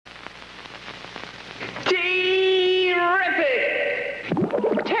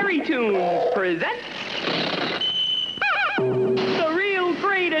Free Tunes presents The Real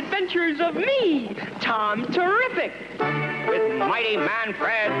Great Adventures of Me, Tom Terrific, with mighty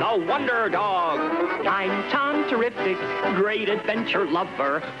Manfred, the Wonder Dog. I'm Tom Terrific, great adventure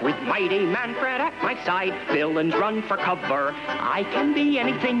lover, with mighty Manfred at my side. Villains run for cover. I can be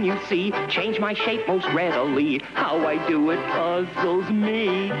anything you see, change my shape most readily. How I do it puzzles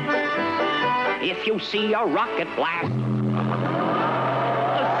me. If you see a rocket blast,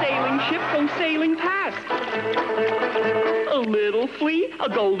 a sailing ship goes sailing past, a little flea, a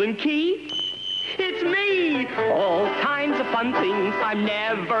golden key, it's me! All kinds of fun things, I'm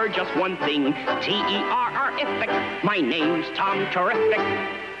never just one thing. T-E-R-R-ific, my name's Tom Terrific.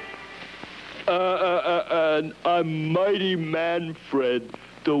 I'm mighty Manfred,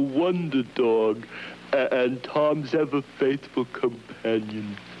 the Wonder Dog, and Tom's ever-faithful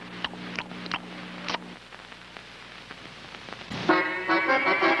companion.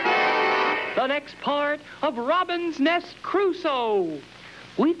 The next part of Robinsnest, Crusoe.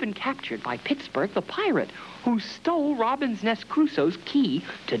 We've been captured by Pittsburgh the Pirate, who stole Robinsnest Crusoe's key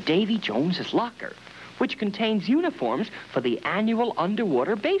to Davy Jones's locker, which contains uniforms for the annual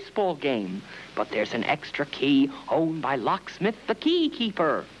underwater baseball game. But there's an extra key owned by Locksmith the Key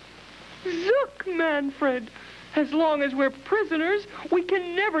Keeper. Zook, Manfred! As long as we're prisoners, we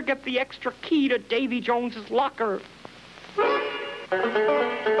can never get the extra key to Davy Jones's locker.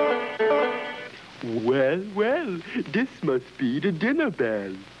 Well, this must be the dinner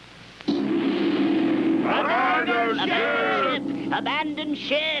bell. Abandon ship! Abandon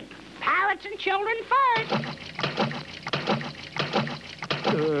ship! Parrots and children first!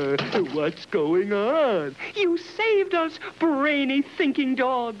 What's going on? You saved us, brainy thinking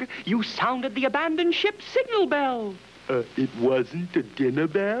dog. You sounded the abandoned ship signal bell. It wasn't the dinner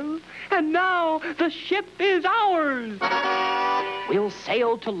bell? And now the ship is ours. We'll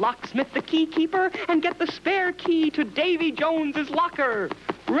sail to Locksmith the Key Keeper and get the spare key to Davy Jones's locker.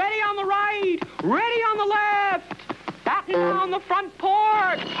 Ready on the right, ready on the left. Batten down the front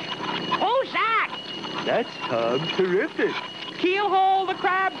porch. Who's that? That's Tom Terrific. Keel-haul the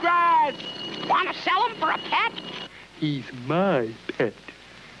crabgrass. Want to sell him for a pet? He's my pet.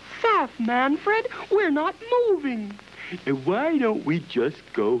 Faff, Manfred, we're not moving. Why don't we just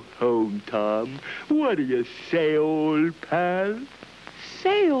go home, Tom? What do you say, old pal?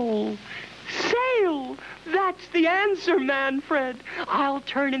 Sail. Sail! That's the answer, Manfred. I'll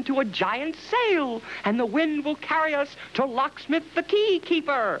turn into a giant sail, and the wind will carry us to Locksmith the Key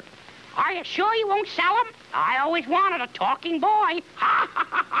Keeper. Are you sure you won't sell him? I always wanted a talking boy.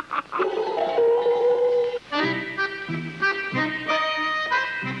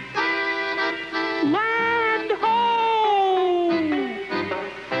 Land ho!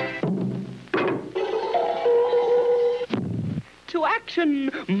 To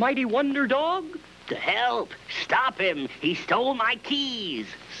action, mighty Wonder Dog. To help! Stop him! He stole my keys!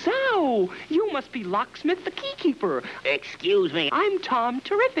 So, you must be Locksmith the Key Keeper. Excuse me. I'm Tom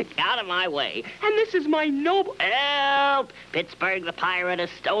Terrific. Out of my way. And this is my noble... Help! Pittsburgh the Pirate has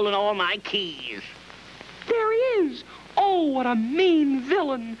stolen all my keys. There he is. Oh, what a mean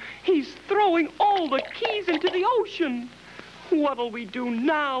villain. He's throwing all the keys into the ocean. What'll we do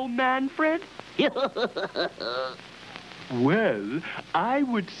now, Manfred? Well, I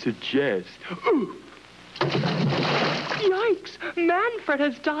would suggest... Yikes! Manfred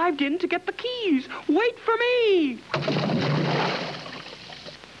has dived in to get the keys. Wait for me!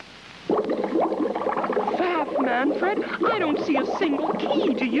 Faff, Manfred, I don't see a single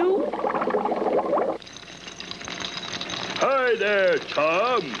key, do you? Hi there,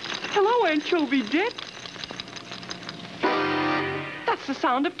 Tom. Hello, Anchovy Dick. That's the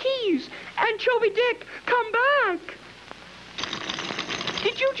sound of keys. Anchovy Dick, come back!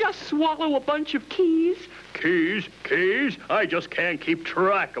 Did you just swallow a bunch of keys? Keys? I just can't keep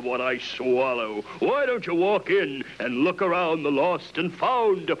track of what I swallow. Why don't you walk in and look around the lost and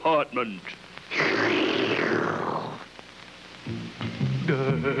found department?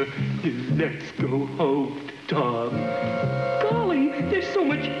 Let's go home, Tom. Golly, there's so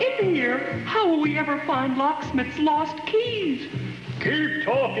much in here. How will we ever find Locksmith's lost keys? Keep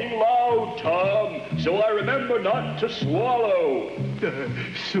talking loud, Tom, so I remember not to swallow.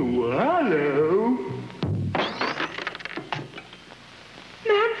 Swallow?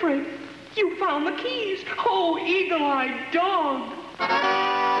 Manfred, you found the keys. Oh, eagle-eyed dog.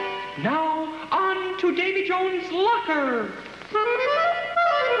 Now, on to Davy Jones' locker.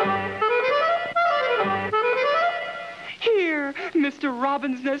 Here, Mr.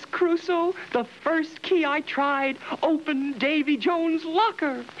 Robinsnest Crusoe, the first key I tried opened Davy Jones'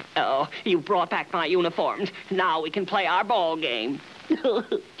 locker. Oh, you brought back my uniforms. Now we can play our ball game.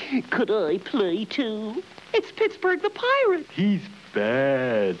 Could I play too? It's Pittsburgh the Pirate. He's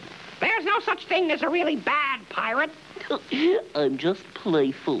bad. There's no such thing as a really bad pirate. I'm just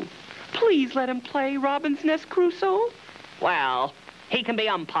playful. Please let him play Robinsnest Crusoe. Well, he can be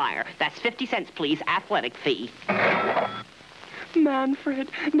umpire. That's 50 cents, please, athletic fee. Manfred,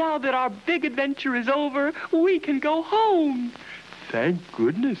 now that our big adventure is over, we can go home. Thank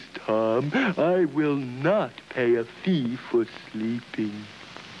goodness, Tom. I will not pay a fee for sleeping.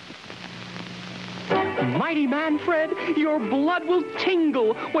 Mighty Manfred, your blood will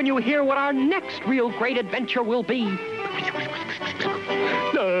tingle when you hear what our next real great adventure will be.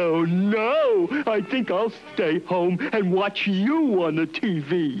 Oh, no. I think I'll stay home and watch you on the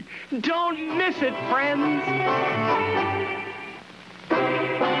TV. Don't miss it, friends.